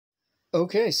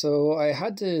Okay, so I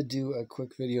had to do a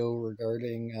quick video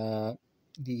regarding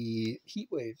the heat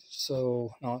wave.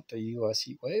 So, not the US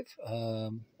heat wave,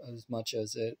 as much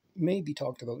as it may be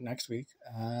talked about next week.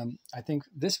 I think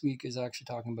this week is actually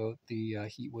talking about the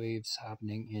heat waves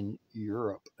happening in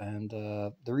Europe. And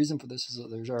the reason for this is that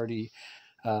there's already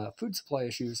food supply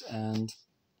issues, and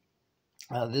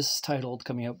this is titled,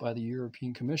 coming out by the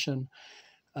European Commission.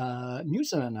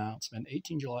 News and announcement,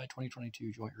 18 July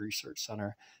 2022, Joint Research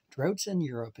Center. Droughts in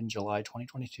Europe in July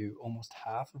 2022, almost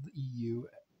half of the EU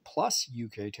plus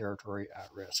UK territory at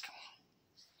risk.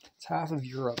 It's half of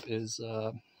Europe is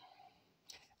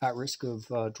at risk of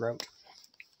drought.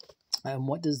 And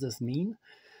what does this mean?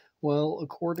 Well,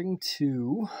 according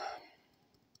to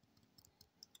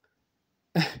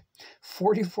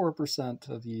 44%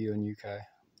 of EU and UK,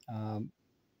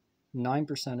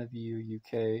 9% of EU,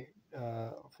 UK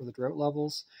for the drought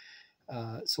levels,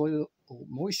 soil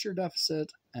moisture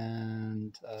deficit,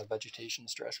 and vegetation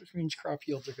stress, which means crop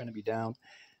yields are going to be down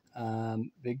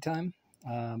big time.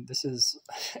 This is,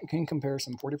 in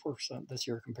comparison, 44% this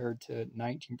year compared to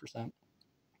 19%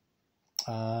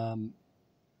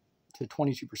 to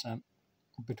 22%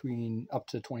 between up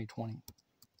to 2020.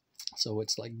 So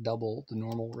it's like double the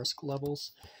normal risk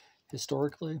levels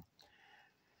historically.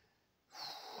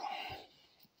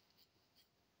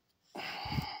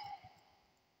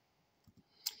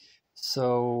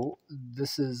 So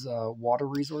this is water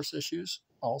resource issues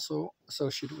also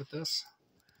associated with this.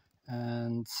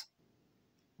 And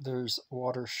there's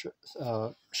water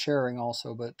sharing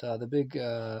also, but the big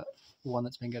one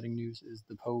that's been getting news is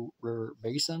the Po River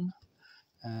Basin,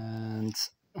 and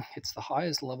it's the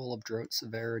highest level of drought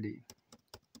severity.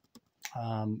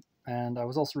 And I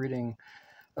was also reading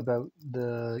about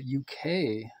the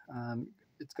UK.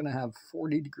 It's going to have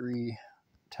 40-degree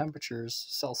temperatures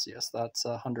Celsius. That's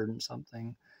 100 and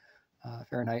something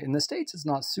Fahrenheit. In the States, it's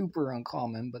not super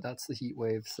uncommon, but that's the heat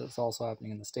waves that's also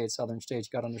happening in the States. Southern states,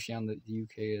 you got to understand that the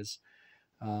UK is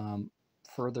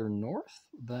further north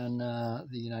than the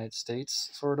United States,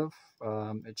 sort of.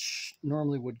 It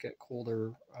normally would get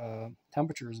colder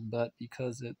temperatures, but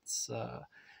because it's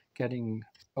getting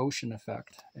ocean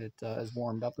effect, it is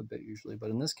warmed up a bit usually. But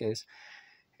in this case,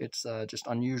 it's just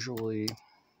unusually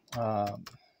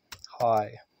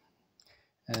high.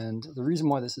 And the reason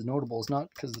why this is notable is not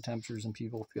because the temperatures and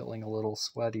people feeling a little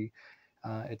sweaty.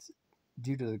 It's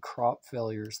due to the crop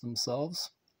failures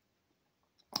themselves.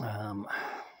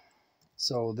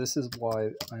 So this is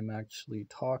why I'm actually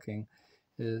talking,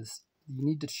 is you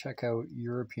need to check out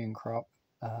European crop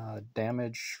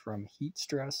damage from heat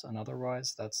stress and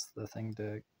otherwise. That's the thing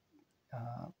to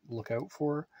look out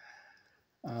for.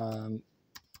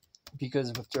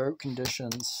 Because with drought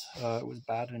conditions, it was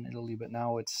bad in Italy, but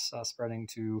now it's spreading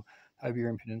to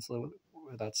Iberian Peninsula.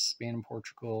 That's Spain and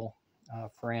Portugal,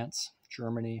 France,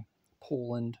 Germany,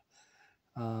 Poland.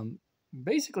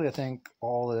 Basically, I think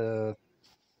all the,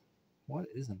 what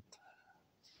isn't?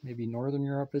 Maybe Northern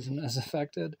Europe isn't as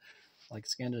affected, like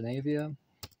Scandinavia.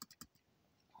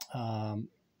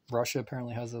 Russia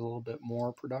apparently has a little bit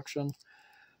more production.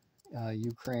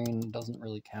 Ukraine doesn't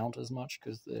really count as much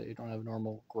because they don't have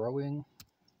normal growing,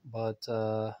 but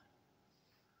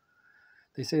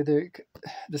they say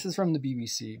this is from the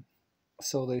BBC.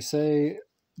 So they say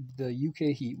the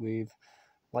UK heat wave,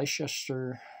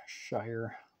 Leicestershire,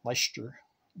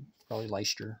 probably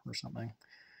Leicester or something.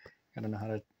 I don't know how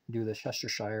to do the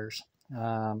Chestershires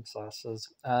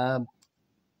sauces.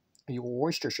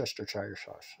 Worcestershire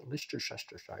sauce,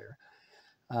 Leicestershire.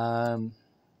 I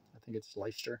think it's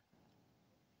Leicester.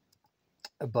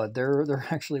 But they're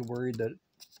actually worried that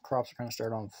crops are going to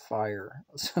start on fire.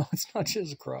 So it's not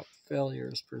just crop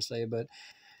failures per se, but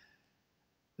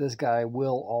this guy,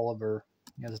 Will Oliver,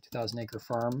 he has a 2,000-acre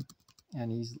farm,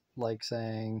 and he's like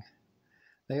saying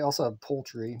they also have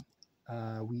poultry,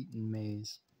 wheat and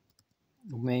maize.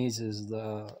 Maize is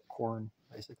the corn,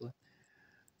 basically,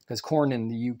 because corn in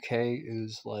the UK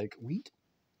is like wheat.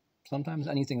 Sometimes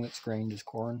anything that's grained is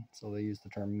corn, so they use the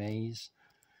term maize.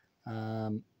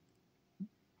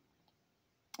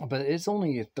 But it's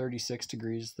only 36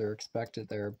 degrees they're expected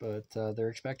there, but they're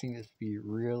expecting it to be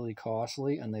really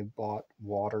costly, and they bought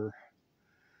water,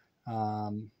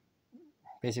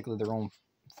 basically their own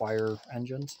fire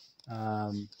engines,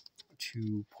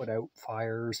 to put out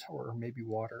fires, or maybe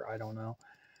water, I don't know.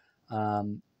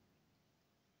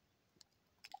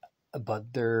 But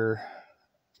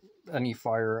any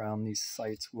fire on these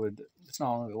sites it's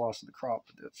not only the loss of the crop,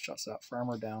 but it shuts that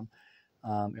farmer down.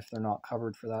 If they're not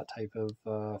covered for that type of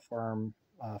farm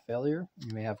failure,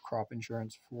 you may have crop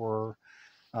insurance for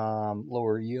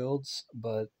lower yields,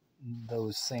 but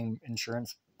those same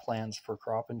insurance plans for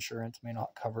crop insurance may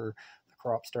not cover the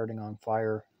crop starting on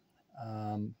fire.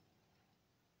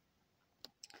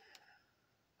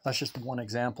 That's just one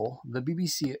example. The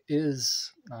BBC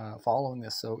is following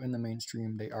this, so in the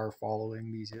mainstream, they are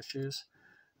following these issues.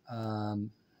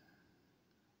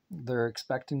 They're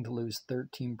expecting to lose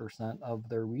 13% of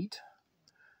their wheat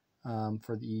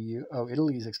for the EU. Oh,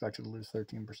 Italy is expected to lose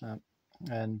 13%,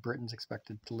 and Britain's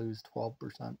expected to lose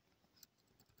 12%.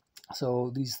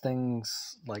 So these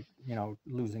things, like,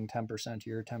 losing 10%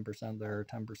 here, 10% there,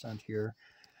 10% here,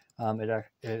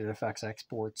 it affects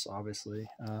exports, obviously.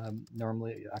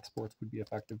 Normally, exports would be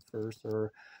affected first,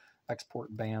 or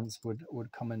export bans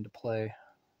would come into play.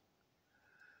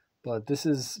 But this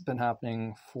has been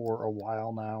happening for a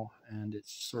while now, and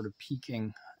it's sort of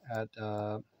peaking at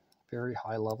very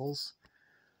high levels.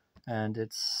 And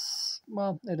it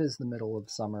is the middle of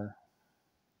summer.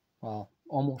 Well,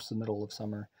 almost the middle of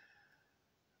summer.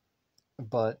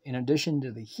 But in addition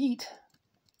to the heat,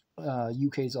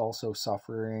 UK is also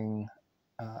suffering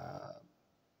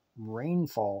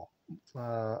rainfall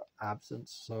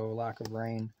absence, so lack of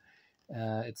rain.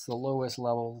 It's the lowest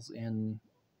levels in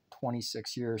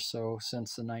 26 years, so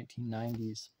since the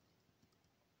 1990s.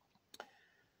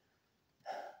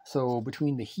 So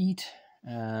between the heat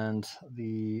and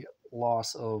the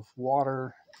loss of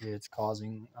water, it's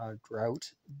causing a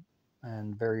drought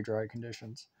and very dry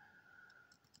conditions.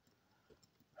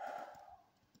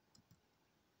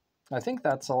 I think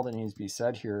that's all that needs to be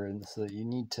said here, and so that you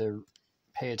need to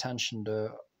pay attention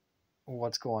to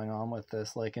what's going on with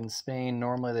this. Like in Spain,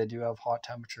 normally they do have hot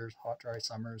temperatures, hot dry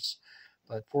summers,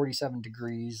 but 47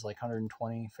 degrees, like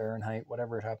 120 Fahrenheit,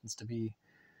 whatever it happens to be,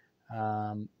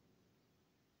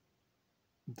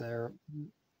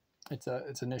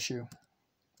 it's an issue.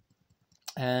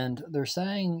 And they're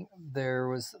saying there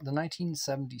was the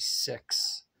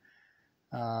 1976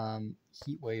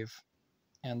 heat wave,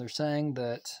 and they're saying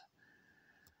that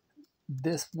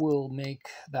this will make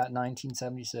that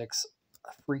 1976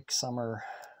 freak summer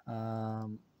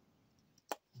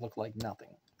look like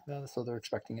nothing. So they're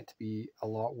expecting it to be a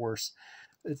lot worse.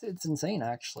 It's insane,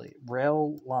 actually.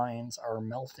 Rail lines are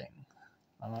melting.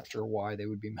 I'm not sure why they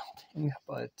would be melting,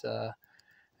 but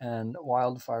and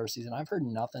wildfire season. I've heard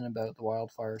nothing about the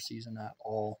wildfire season at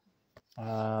all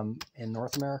in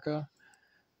North America.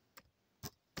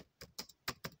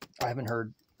 I haven't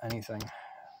heard anything,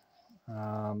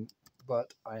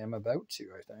 but I am about to,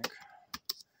 I think.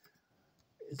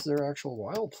 Is there actual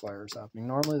wildfires happening?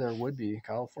 Normally there would be.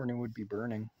 California would be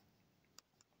burning.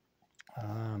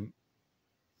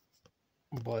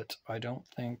 But I don't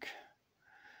think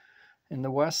in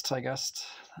the West, I guess,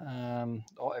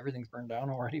 everything's burned down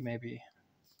already, maybe.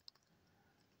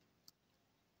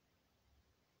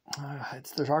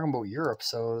 They're talking about Europe,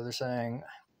 so they're saying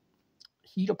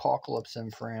heat apocalypse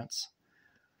in France.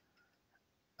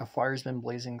 A fire's been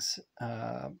blazing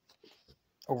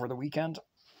over the weekend.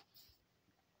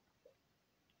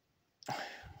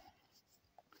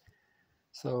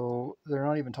 So they're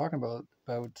not even talking about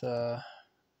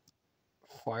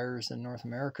fires in North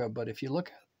America, but if you look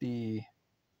at they're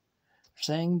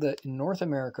saying that in North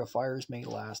America, fires may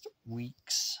last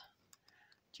weeks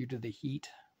due to the heat.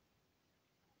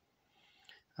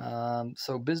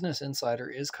 So Business Insider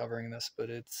is covering this, but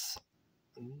it's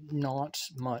not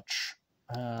much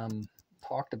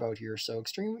talked about here. So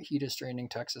extreme heat is straining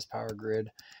Texas power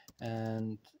grid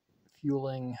and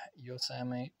fueling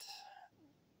Yosemite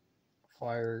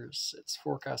fires. It's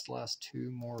forecast to last 2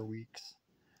 more weeks.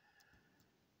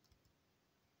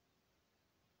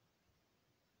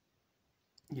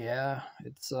 Yeah,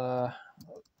 it's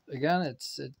again, it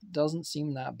doesn't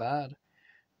seem that bad,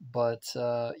 but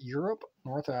Europe,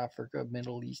 North Africa,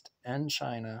 Middle East, and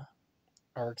China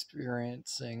are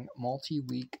experiencing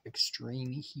multi-week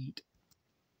extreme heat.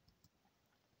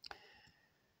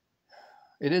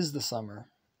 It is the summer,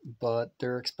 but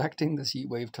they're expecting this heat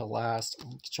wave to last,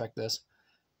 let's check this,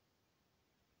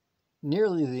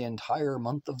 nearly the entire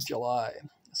month of July.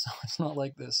 So it's not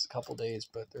like this couple days,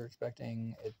 but they're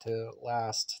expecting it to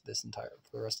last for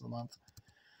the rest of the month.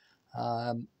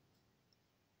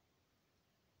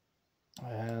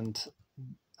 And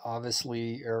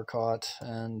obviously ERCOT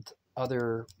and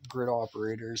other grid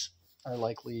operators are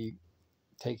likely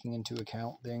taking into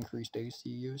account the increased AC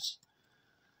use.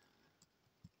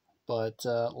 But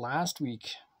last week,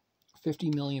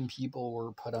 50 million people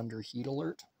were put under heat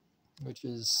alert, which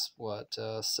is what,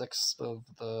 1/6 of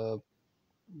the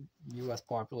US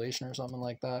population or something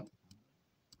like that.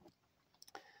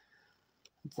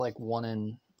 It's like 1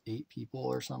 in 8 people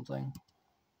or something,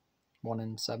 1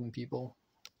 in 7 people.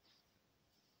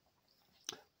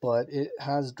 but it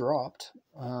has dropped.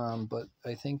 But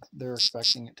I think they're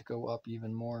expecting it to go up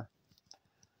even more.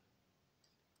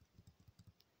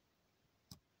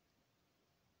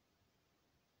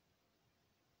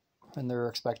 And they're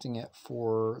expecting it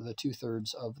for the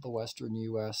 2/3 of the western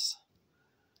U.S.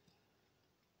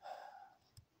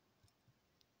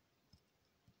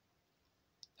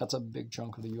 That's a big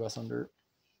chunk of the U.S. under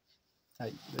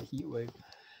the heat wave.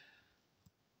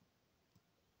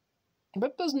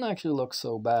 But it doesn't actually look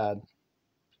so bad.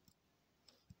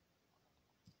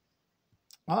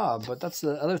 But that's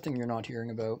the other thing you're not hearing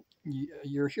about.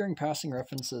 You're hearing passing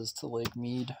references to Lake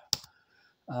Mead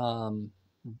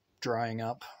drying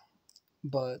up,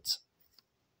 but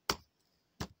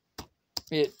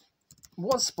it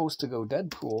was supposed to go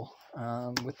Deadpool.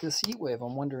 With this heat wave,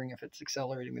 I'm wondering if it's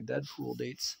accelerating the Deadpool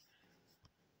dates.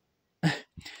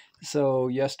 So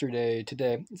today,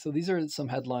 so these are some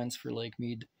headlines for Lake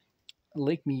Mead.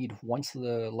 Lake Mead, once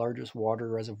the largest water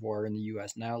reservoir in the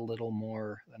U.S., now little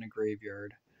more than a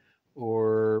graveyard.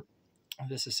 Or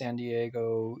this is San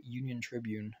Diego Union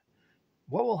Tribune.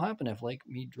 What will happen if Lake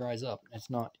Mead dries up? It's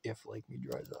not if Lake Mead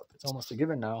dries up. It's almost a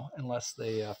given now, unless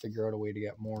they figure out a way to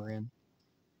get more in.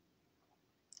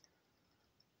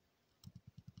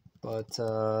 But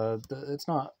it's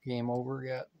not game over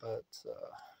yet, but it's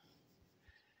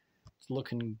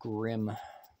looking grim.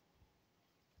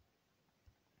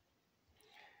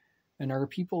 And are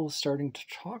people starting to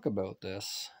talk about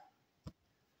this?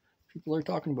 People are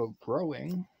talking about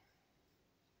growing.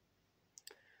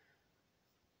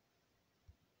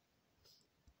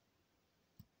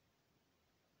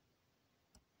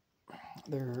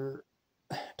 They're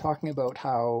talking about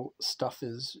how stuff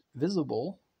is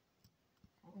visible.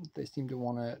 They seem to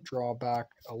want to draw back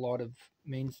a lot of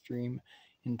mainstream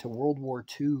into World War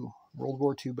II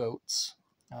boats,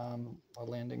 a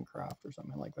landing craft or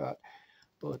something like that.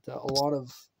 But a lot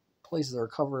of places are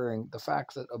covering the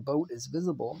fact that a boat is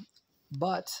visible,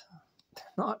 but they're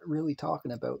not really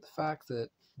talking about the fact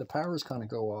that the powers kind of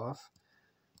go off.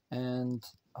 And,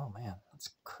 oh man,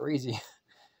 that's crazy.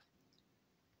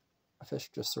 A fish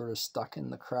just sort of stuck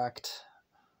in the cracked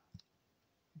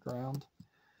ground.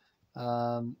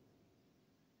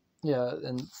 Yeah,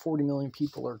 and 40 million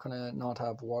people are going to not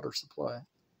have water supply.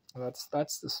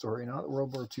 That's the story, not the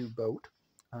World War II boat.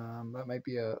 That might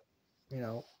be a,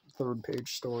 third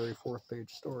page story, fourth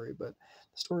page story, but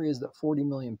the story is that 40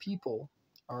 million people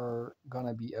are going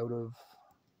to be out of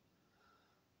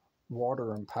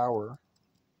water and power.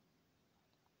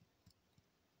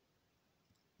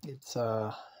 It's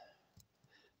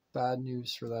bad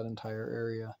news for that entire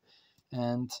area.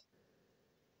 And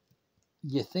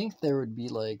you think there would be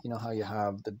how you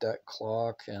have the debt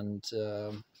clock and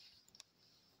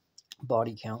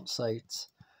body count sites.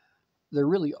 There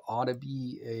really ought to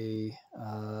be a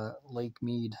Lake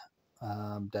Mead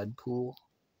dead pool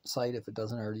site if it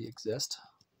doesn't already exist.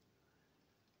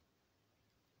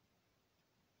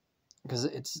 Because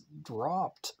it's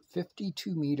dropped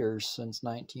 52 meters since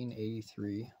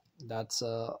 1983. That's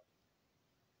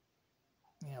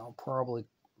probably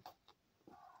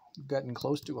getting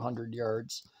close to 100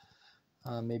 yards.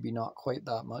 Maybe not quite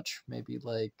that much, maybe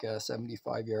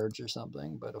 75 yards or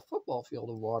something, but a football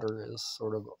field of water is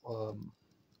sort of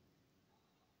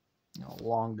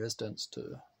long distance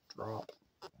to drop,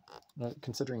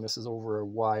 considering this is over a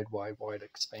wide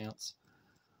expanse.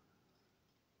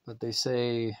 But they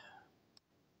say,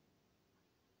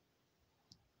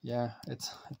 yeah,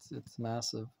 it's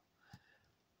massive.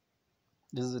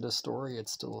 Is it a story?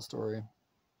 It's still a story.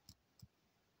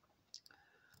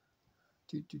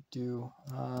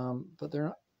 But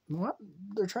they're not.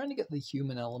 They're trying to get the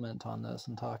human element on this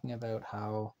and talking about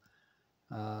how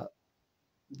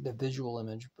the visual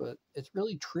image, but it's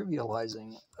really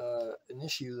trivializing an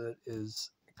issue that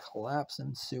is collapse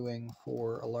ensuing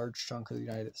for a large chunk of the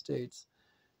United States,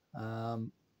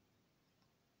 and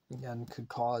could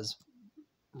cause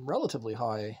relatively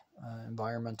high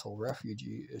environmental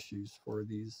refugee issues for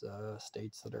these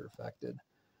states that are affected.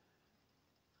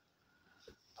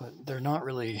 But they're not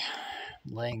really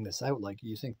laying this out. Like,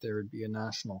 you think there would be a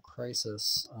national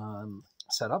crisis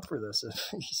set up for this if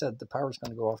he said the power's going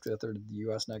to go off to a third of the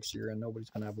U.S. next year and nobody's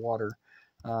going to have water.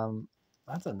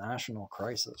 That's a national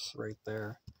crisis right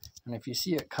there. And if you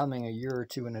see it coming a year or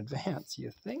two in advance,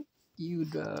 you think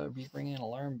you'd be ringing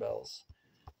alarm bells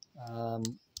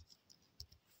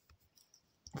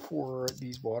for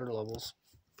these water levels,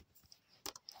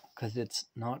 because it's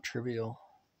not trivial.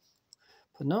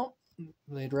 But no,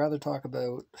 they'd rather talk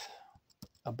about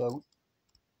a boat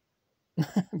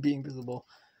being visible.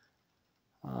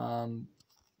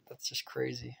 That's just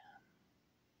crazy.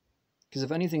 Because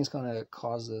if anything's going to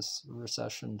cause this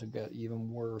recession to get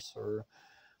even worse, or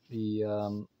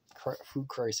the food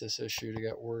crisis issue to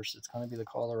get worse, it's going to be the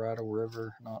Colorado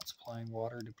River not supplying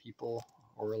water to people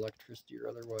or electricity or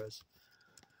otherwise.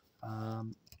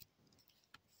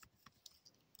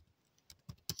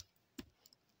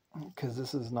 Because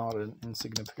this is not an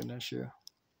insignificant issue.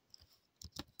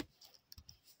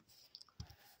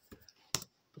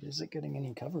 But is it getting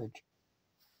any coverage?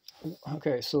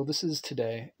 Okay, so this is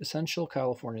today. Essential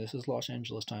California. This is Los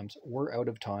Angeles Times. We're out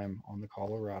of time on the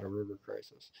Colorado River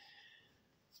crisis.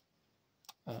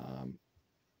 A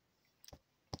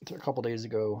couple days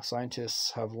ago,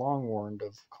 scientists have long warned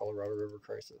of Colorado River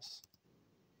crisis.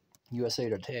 USA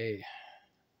Today,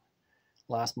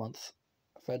 last month,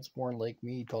 feds warn Lake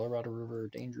Mead, Colorado River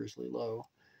dangerously low.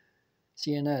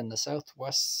 CNN, the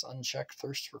Southwest's unchecked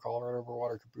thirst for Colorado River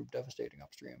water could prove devastating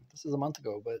upstream. This is a month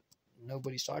ago, but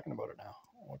nobody's talking about it now.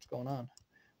 What's going on?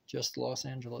 Just Los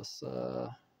Angeles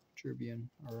Tribune,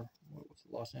 or what was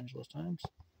it, Los Angeles Times?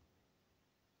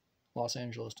 Los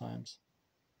Angeles Times.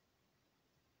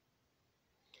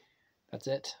 That's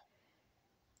it.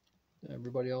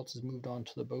 Everybody else has moved on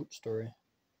to the boat story.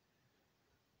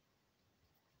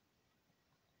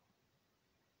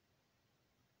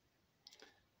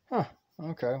 Huh.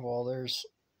 Okay, well, they're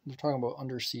talking about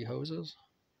undersea hoses.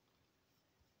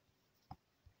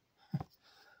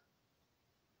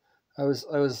 I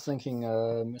was thinking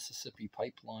Mississippi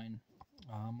pipeline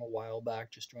a while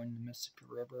back, just joining the Mississippi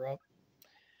River up.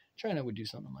 China would do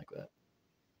something like that.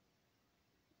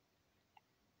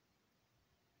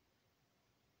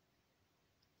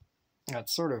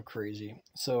 That's sort of crazy.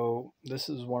 So this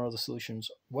is one of the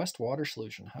solutions. West Water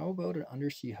Solution. How about an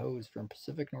undersea hose from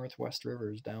Pacific Northwest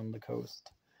rivers down the coast?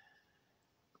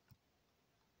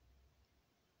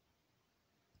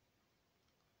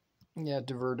 Yeah,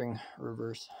 diverting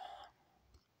rivers.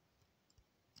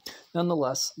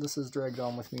 Nonetheless, this has dragged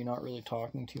on with me not really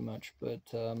talking too much, but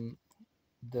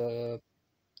the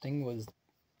thing was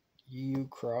EU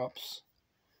crops.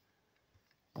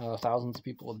 Thousands of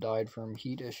people have died from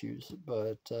heat issues,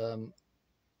 but the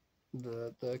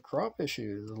crop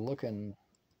issue is looking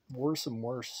worse and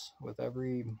worse with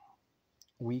every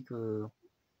week or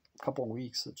couple of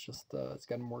weeks. It's just it's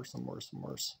getting worse and worse and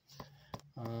worse.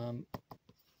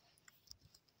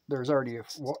 There's already a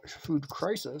food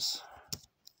crisis.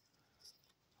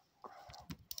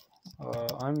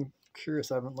 I'm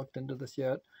curious. I haven't looked into this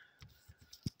yet,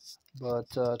 but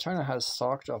China has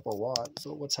stocked up a lot.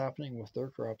 So what's happening with their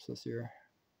crops this year?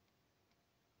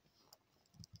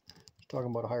 Talking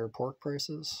about higher pork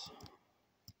prices.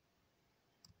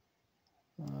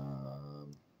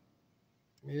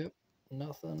 Yep,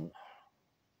 nothing.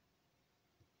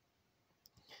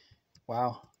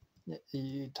 Wow.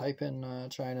 You type in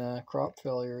China crop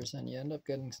failures and you end up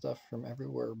getting stuff from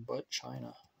everywhere but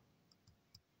China.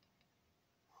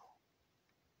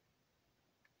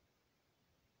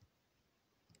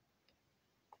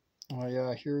 Oh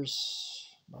yeah,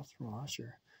 here's that's from last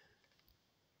year.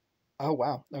 Oh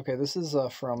wow. Okay, this is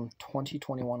from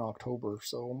 2021 October,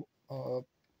 so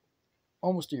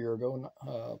almost a year ago,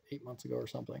 8 months ago or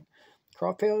something.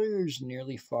 Crop failure is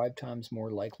nearly 5 times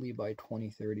more likely by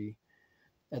 2030.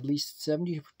 At least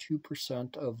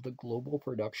 72% of the global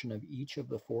production of each of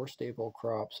the 4 staple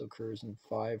crops occurs in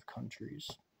 5 countries.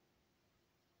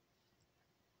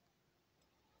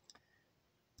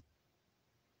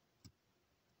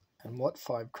 And what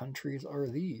 5 countries are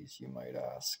these, you might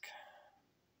ask?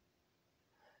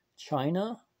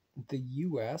 China, the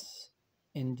US,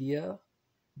 India,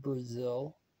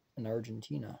 Brazil, and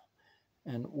Argentina.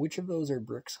 And which of those are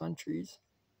BRICS countries?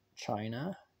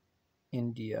 China,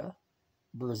 India,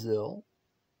 Brazil,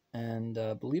 and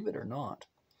believe it or not,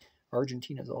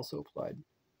 Argentina is also applied.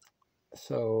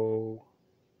 So,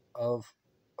 of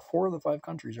 4 of the 5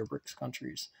 countries are BRICS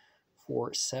countries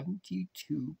for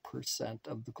 72%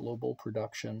 of the global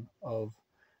production of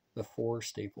the 4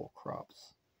 staple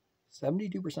crops.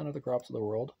 72% of the crops of the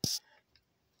world,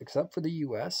 except for the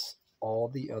US, all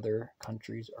the other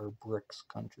countries are BRICS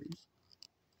countries.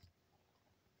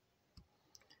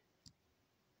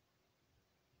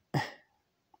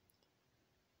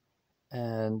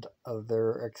 And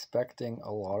they're expecting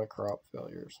a lot of crop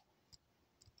failures.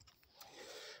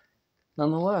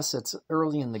 Nonetheless, it's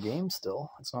early in the game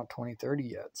still. It's not 2030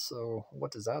 yet. So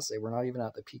what does that say? We're not even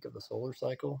at the peak of the solar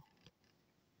cycle.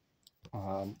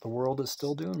 The world is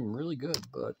still doing really good,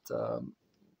 but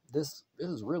this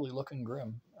is really looking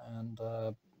grim. And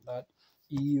that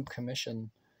EU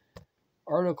Commission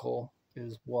article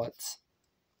is what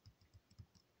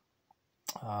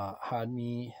had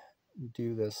me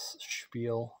do this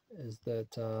spiel, is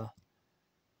that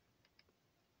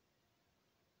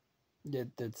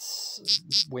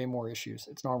It's way more issues.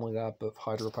 It's not only that, but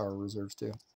hydropower reserves too.